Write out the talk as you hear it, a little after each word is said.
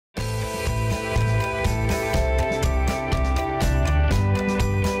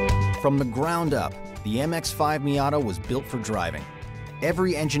From the ground up, the MX-5 Miata was built for driving.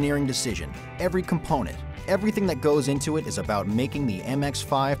 Every engineering decision, every component, everything that goes into it is about making the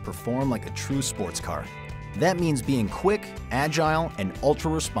MX-5 perform like a true sports car. That means being quick, agile, and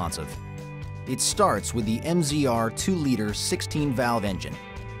ultra-responsive. It starts with the MZR 2-liter 16-valve engine.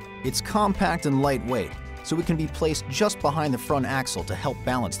 It's compact and lightweight, so it can be placed just behind the front axle to help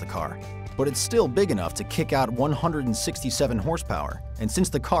balance the car. But it's still big enough to kick out 167 horsepower, and since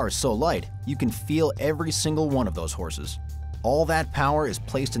the car is so light, you can feel every single one of those horses. All that power is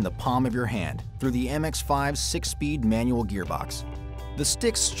placed in the palm of your hand through the MX-5's 6-speed manual gearbox. The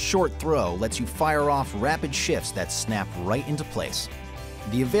stick's short throw lets you fire off rapid shifts that snap right into place.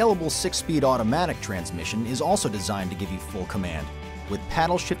 The available 6-speed automatic transmission is also designed to give you full command, with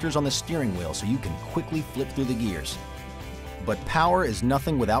paddle shifters on the steering wheel so you can quickly flip through the gears. But power is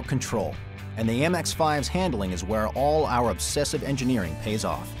nothing without control, and the MX-5's handling is where all our obsessive engineering pays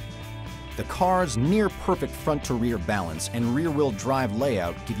off. The car's near-perfect front-to-rear balance and rear-wheel drive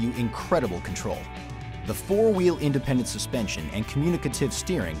layout give you incredible control. The 4-wheel independent suspension and communicative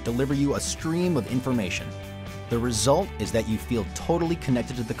steering deliver you a stream of information. The result is that you feel totally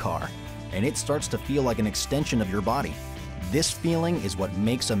connected to the car, and it starts to feel like an extension of your body. This feeling is what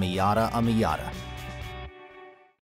makes a Miata a Miata.